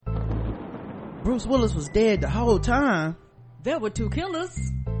Bruce Willis was dead the whole time. There were two killers.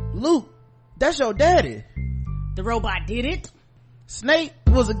 Luke, that's your daddy. The robot did it. Snake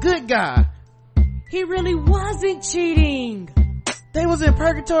was a good guy. He really wasn't cheating. They was in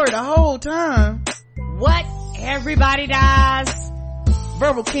purgatory the whole time. What? Everybody dies.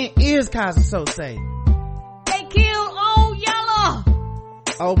 Verbal Kent is Kaiser Sose. They killed Old Yeller.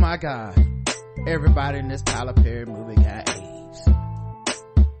 Oh my god. Everybody in this Tyler Perry movie got AIDS.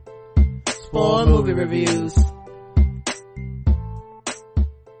 Spoiled movie reviews.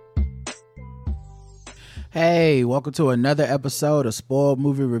 Hey, welcome to another episode of Spoiled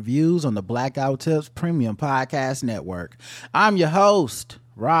Movie Reviews on the Blackout Tips Premium Podcast Network. I'm your host,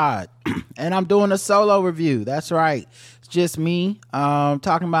 Rod, and I'm doing a solo review. That's right. It's just me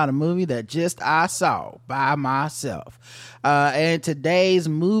talking about a movie that just I saw by myself. And today's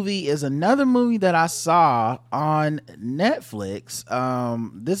movie is another movie that I saw on Netflix.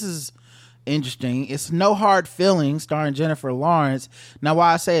 This is interesting. It's No Hard Feelings, starring Jennifer Lawrence. Now,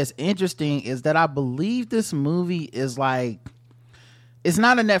 why I say it's interesting is that I believe this movie is like, it's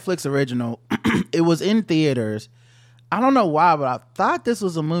not a Netflix original. It was in theaters. I don't know why, but I thought this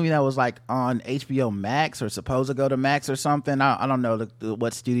was a movie that was like on HBO Max or supposed to go to Max or something. I don't know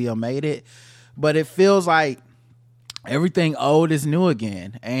what studio made it, but it feels like everything old is new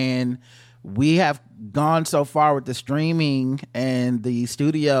again. And we have gone so far with the streaming and the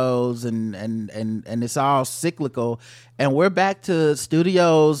studios and it's all cyclical, and we're back to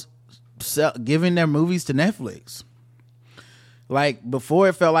studios giving their movies to Netflix. Like before,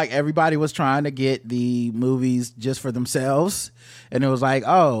 it felt like everybody was trying to get the movies just for themselves, and it was like,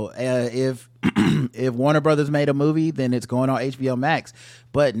 if if Warner Brothers made a movie, then it's going on HBO Max.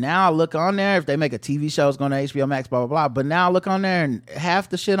 But now I look on there, if they make a TV show, it's going to HBO Max, blah, blah, blah. But now I look on there and half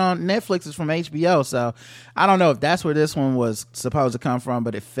the shit on Netflix is from HBO. So I don't know if that's where this one was supposed to come from,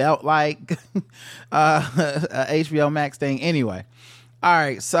 but it felt like a HBO Max thing. Anyway. All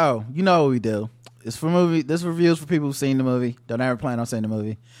right. So you know what we do. It's for movie. This review is for people who've seen the movie. Don't ever plan on seeing the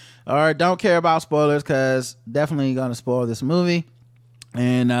movie. Or don't care about spoilers, because definitely going to spoil this movie.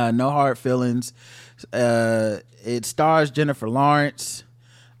 And No Hard Feelings. It stars Jennifer Lawrence,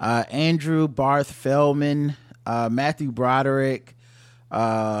 Andrew Barth Feldman, Matthew Broderick,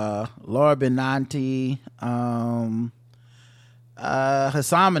 Laura Benanti, Hassan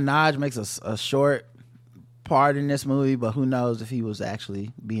Minaj makes a short part in this movie, but who knows if he was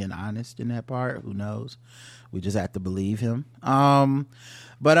actually being honest in that part. Who knows? We just have to believe him. All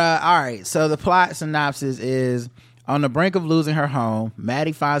right, so the plot synopsis is: on the brink of losing her home,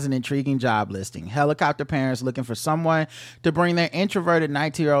 Maddie finds an intriguing job listing. Helicopter parents looking for someone to bring their introverted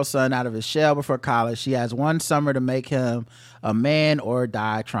 19-year-old son out of his shell before college. She has one summer to make him a man or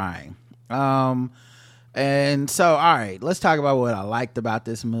die trying. And so, all right, let's talk about what I liked about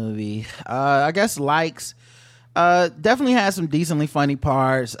this movie. I guess definitely has some decently funny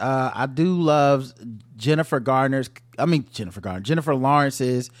parts. I do love Jennifer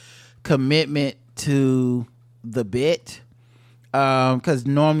Lawrence's commitment to the bit, because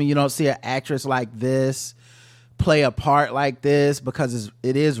normally you don't see an actress like this play a part like this, because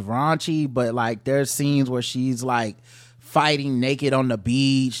it is raunchy, but like there's scenes where she's like fighting naked on the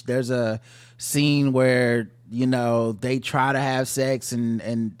beach. There's a scene where, you know, they try to have sex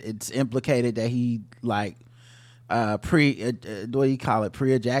and it's implicated that he like what do you call it,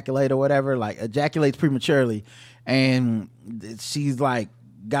 pre-ejaculate or whatever, like ejaculates prematurely, and she's like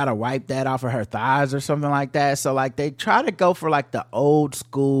gotta wipe that off of her thighs or something like that. So like they try to go for like the old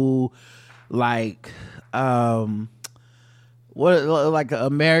school, like like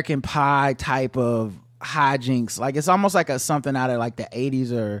American Pie type of hijinks. Like it's almost like something out of like the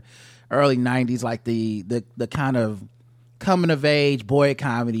 80s or early 90s, like the kind of coming of age boy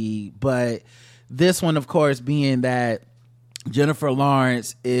comedy. But this one, of course, being that Jennifer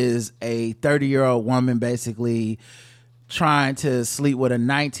Lawrence is a 30-year-old woman basically trying to sleep with a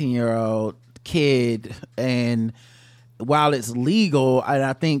 19-year-old kid, and while it's legal, and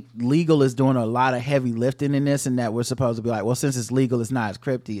I think legal is doing a lot of heavy lifting in this, and that we're supposed to be like, well, since it's legal, it's not as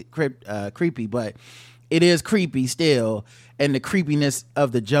creepy, but it is creepy still, and the creepiness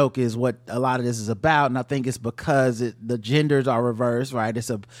of the joke is what a lot of this is about. And I think it's because the genders are reversed, right? It's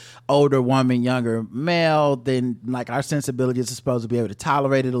a older woman, younger male. Then like our sensibilities are supposed to be able to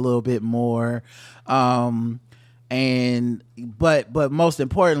tolerate it a little bit more. But most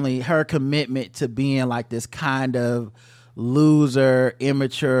importantly, her commitment to being like this kind of loser,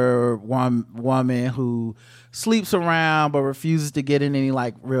 immature woman who sleeps around but refuses to get in any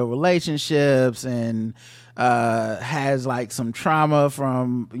like real relationships, and has like some trauma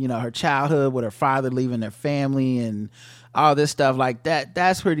from, you know, her childhood with her father leaving their family, and all this stuff like that.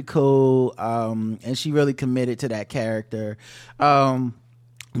 That's pretty cool. And she really committed to that character.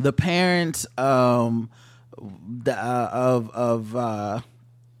 The parents of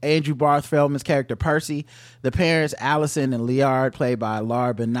Andrew Barth Feldman's character Percy, the parents Allison and Leard, played by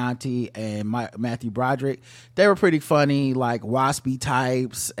Laura Benanti and Matthew Broderick, they were pretty funny, like waspy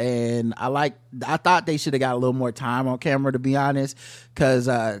types, and I thought they should have got a little more time on camera, to be honest, because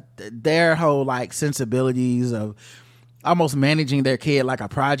their whole like sensibilities of almost managing their kid like a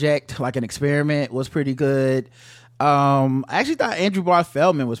project, like an experiment, was pretty good. I actually thought Andrew Barth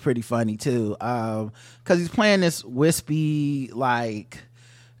Feldman was pretty funny too, because he's playing this wispy, like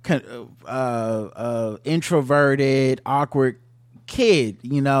introverted, awkward kid,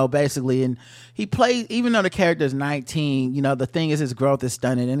 basically, and he plays, even though the character is 19, the thing is his growth is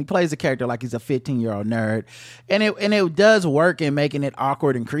stunning, and he plays the character like he's a 15-year-old nerd, and it does work in making it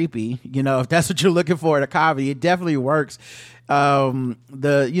awkward and creepy. If that's what you're looking for in a comedy, it definitely works. In one of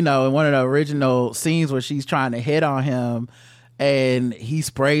the original scenes where she's trying to hit on him and he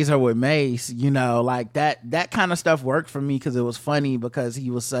sprays her with mace, like that kind of stuff worked for me because it was funny, because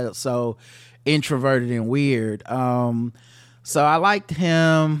he was so introverted and weird. So I liked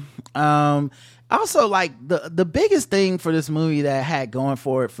him. Also, like the biggest thing for this movie that had going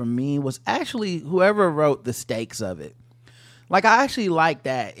for it for me was actually whoever wrote the stakes of it. Like, I actually liked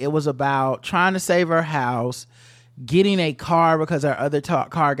that. It was about trying to save her house, getting a car because her other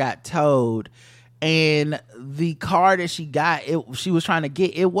car got towed, and the car that she got, she was trying to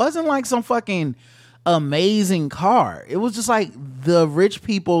get, it wasn't like some fucking amazing car. It was just like the rich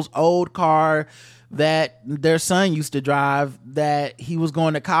people's old car that their son used to drive, that he was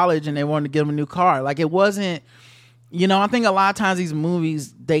going to college and they wanted to give him a new car. Like, it wasn't, I think a lot of times these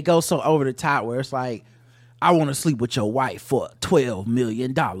movies, they go so over the top where it's like, I want to sleep with your wife for $12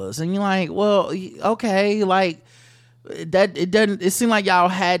 million. And you're like, well, okay, like, that it seemed like y'all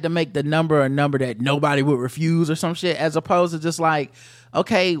had to make the number a number that nobody would refuse or some shit, as opposed to just like,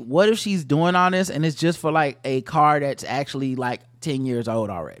 okay, what if she's doing all this and it's just for like a car that's actually like 10 years old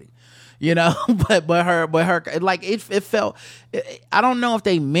already, but her like it felt, I don't know if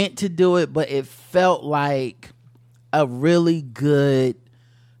they meant to do it, but it felt like a really good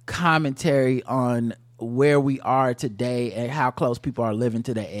commentary on where we are today and how close people are living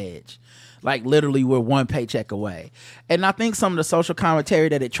to the edge. Like, literally, we're one paycheck away. And I think some of the social commentary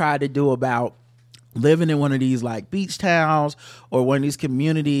that it tried to do about living in one of these like beach towns or one of these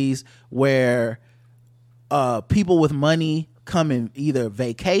communities where people with money come and either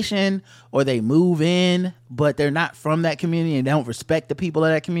vacation or they move in, but they're not from that community and they don't respect the people of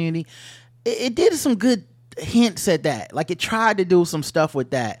that community. It did some good hints at that. Like, it tried to do some stuff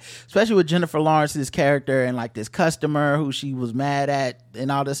with that, especially with Jennifer Lawrence's character and like this customer who she was mad at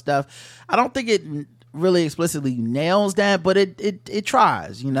and all this stuff. I don't think it really explicitly nails that, but it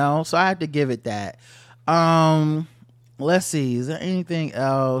tries, so I have to give it that. Let's see, is there anything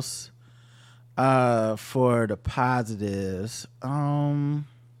else for the positives? I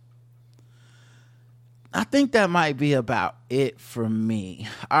think that might be about it for me.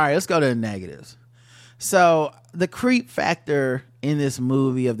 All right, let's go to the negatives. So the creep factor in this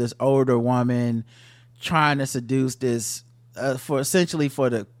movie of this older woman trying to seduce this for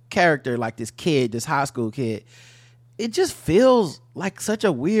the character, like this kid, this high school kid, it just feels like such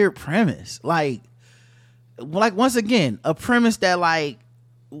a weird premise. Like once again, a premise that like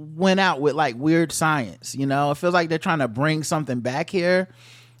went out with like weird science, it feels like they're trying to bring something back here.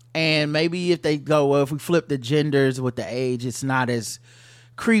 And maybe if they go, well, if we flip the genders with the age, it's not as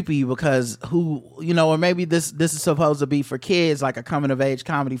creepy, because or maybe this is supposed to be for kids, like a coming of age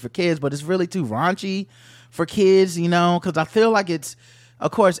comedy for kids, but it's really too raunchy for kids, because I feel like it's,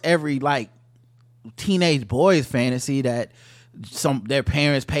 of course, every like teenage boy's fantasy that their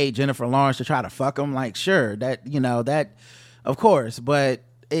parents paid Jennifer Lawrence to try to fuck them. Like, sure, that that, of course, but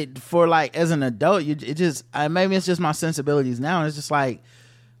it for like as an adult, maybe it's just my sensibilities now, and it's just like,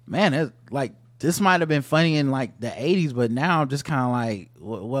 man, it's like, this might have been funny in like the 80s, but now I'm just kind of like,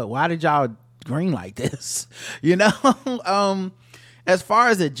 what? Why did y'all green like this? As far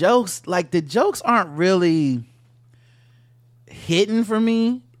as the jokes, like the jokes aren't really hitting for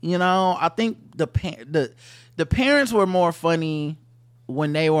me. I think the parents were more funny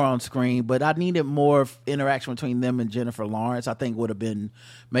when they were on screen, but I needed more interaction between them and Jennifer Lawrence. I think would have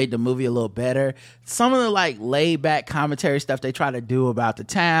made the movie a little better. Some of the like laid back commentary stuff they try to do about the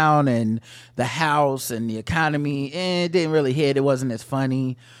town and the house and the economy, it didn't really hit. It wasn't as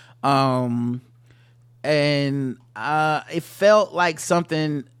funny. And it felt like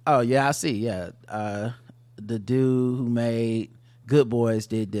something. Oh yeah, I see. Yeah. The dude who made Good Boys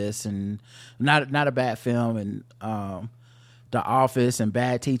did this, and not a bad film. And, The Office and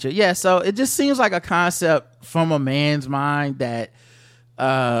Bad Teacher. Yeah, so it just seems like a concept from a man's mind that,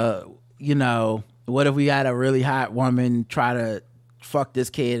 you know, what if we had a really hot woman try to fuck this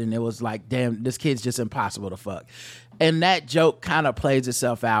kid and it was like, damn, this kid's just impossible to fuck. And that joke kind of plays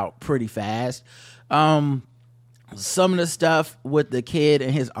itself out pretty fast. Some of the stuff with the kid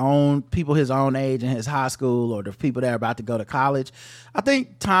and his own people his own age in his high school or the people that are about to go to college, I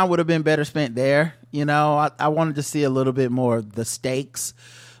think time would have been better spent there. You know, I wanted to see a little bit more of the stakes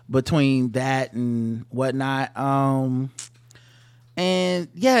between that and whatnot. And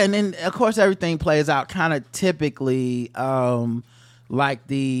yeah, and then of course everything plays out kind of typically like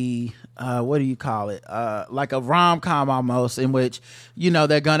the what do you call it? Like a rom-com almost, in which, you know,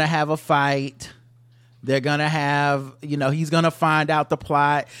 they're gonna have a fight. They're gonna have, you know, he's gonna find out the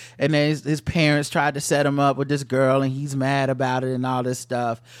plot, and then his parents tried to set him up with this girl, and he's mad about it and all this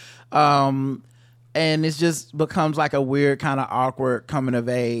stuff. And it just becomes like a weird kind of awkward coming of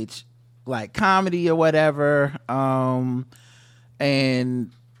age, like comedy or whatever.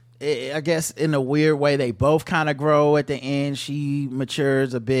 And I guess in a weird way, they both kind of grow at the end. She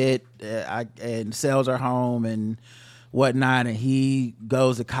matures a bit and sells her home and whatnot, and he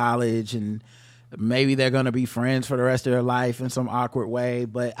goes to college, and maybe they're going to be friends for the rest of their life in some awkward way.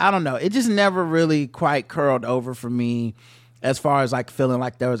 But I don't know. It just never really quite curled over for me as far as like feeling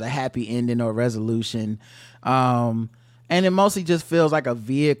like there was a happy ending or resolution. And it mostly just feels like a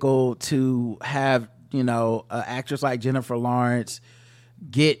vehicle to have, you know, an actress like Jennifer Lawrence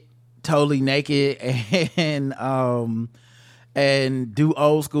get totally naked and do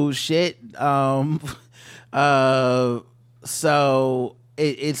old school shit. So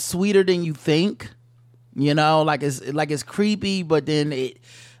it's sweeter than you think, you know, like it's creepy, but then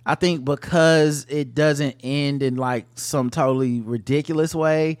I think because it doesn't end in like some totally ridiculous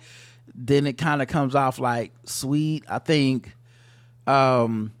way, then it kind of comes off like sweet. I think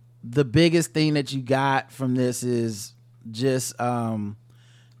the biggest thing that you got from this is just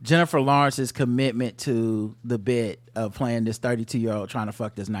Jennifer Lawrence's commitment to the bit of playing this 32-year-old trying to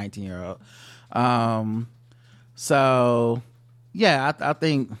fuck this 19-year-old. So yeah, I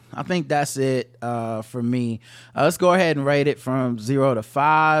think that's it for me. Let's go ahead and rate it from 0 to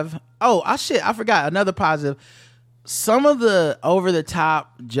 5. Oh, I forgot another positive. Some of the over the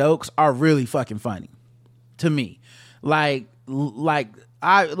top jokes are really fucking funny to me. Like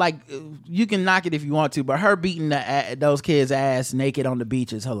you can knock it if you want to, but her beating those kids' ass naked on the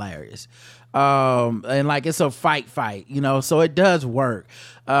beach is hilarious. And like it's a fight, you know, so it does work.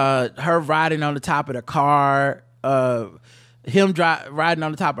 Her riding on the top of the car, him riding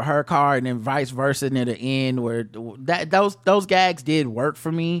on the top of her car, and then vice versa near the end, where those gags did work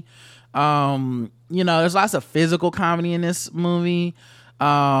for me. You know, there's lots of physical comedy in this movie.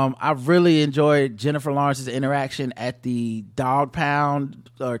 I really enjoyed Jennifer Lawrence's interaction at the dog pound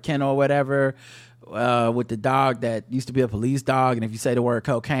or kennel or whatever, with the dog that used to be a police dog, and if you say the word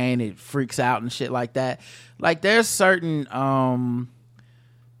cocaine, it freaks out and shit like that. Like there's certain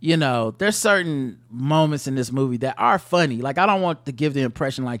you know, there's certain moments in this movie that are funny. Like I don't want to give the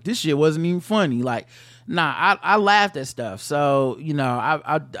impression like this shit wasn't even funny. Like, nah, I laughed at stuff. So, you know,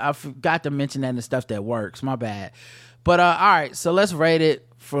 I forgot to mention that in the stuff that works. My bad. But all right, so let's rate it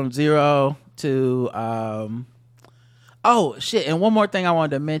from 0 to oh shit. And one more thing I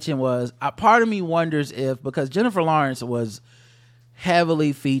wanted to mention was part of me wonders if, because Jennifer Lawrence was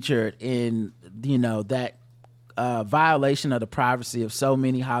heavily featured in, you know, that violation of the privacy of so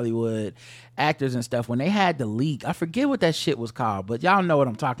many Hollywood actors and stuff, when they had the leak, I forget what that shit was called, but y'all know what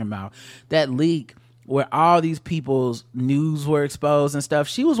I'm talking about. That leak where all these people's news were exposed and stuff.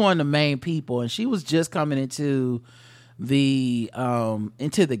 She was one of the main people, and she was just coming into the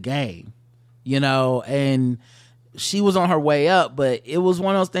game, you know, and she was on her way up, but it was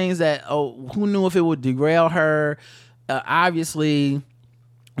one of those things that, who knew if it would derail her? Obviously,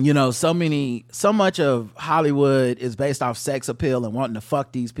 you know, so much of Hollywood is based off sex appeal and wanting to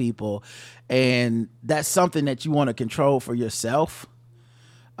fuck these people, and that's something that you want to control for yourself.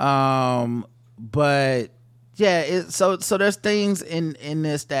 But yeah, so there's things in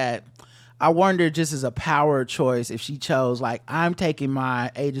this that I wonder, just as a power choice, if she chose like, I'm taking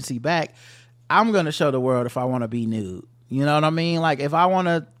my agency back, I'm gonna show the world if I want to be nude. You know what I mean? Like if I want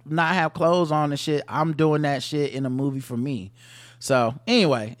to not have clothes on and shit, I'm doing that shit in a movie for me. So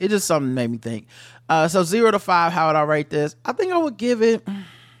anyway, it just something made me think. So 0 to 5, how would I rate this? I think I'd give it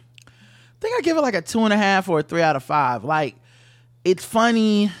like a 2.5 or a 3 out of 5. Like it's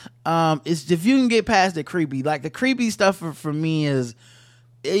funny. It's if you can get past the creepy, like the creepy stuff for me is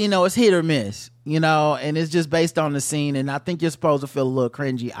it's hit or miss, and it's just based on the scene. And I think you're supposed to feel a little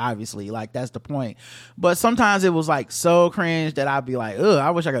cringy, obviously, like that's the point. But sometimes it was like so cringe that I'd be like, ugh,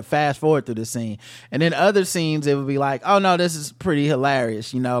 I wish I could fast forward through this scene. And then other scenes, it would be like, oh no, this is pretty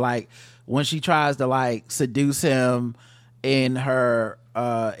hilarious. Like when she tries to like seduce him in her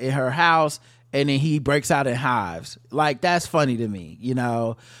house, and then he breaks out in hives. Like that's funny to me,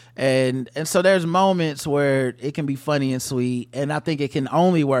 and so there's moments where it can be funny and sweet, and I think it can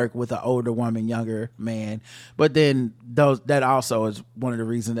only work with an older woman, younger man. But then that also is one of the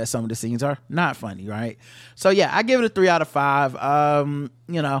reasons that some of the scenes are not funny, right? So yeah, I give it a 3 out of 5.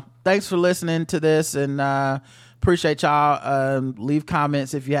 Thanks for listening to this, and appreciate y'all. Leave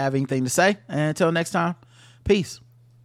comments if you have anything to say, and until next time, peace.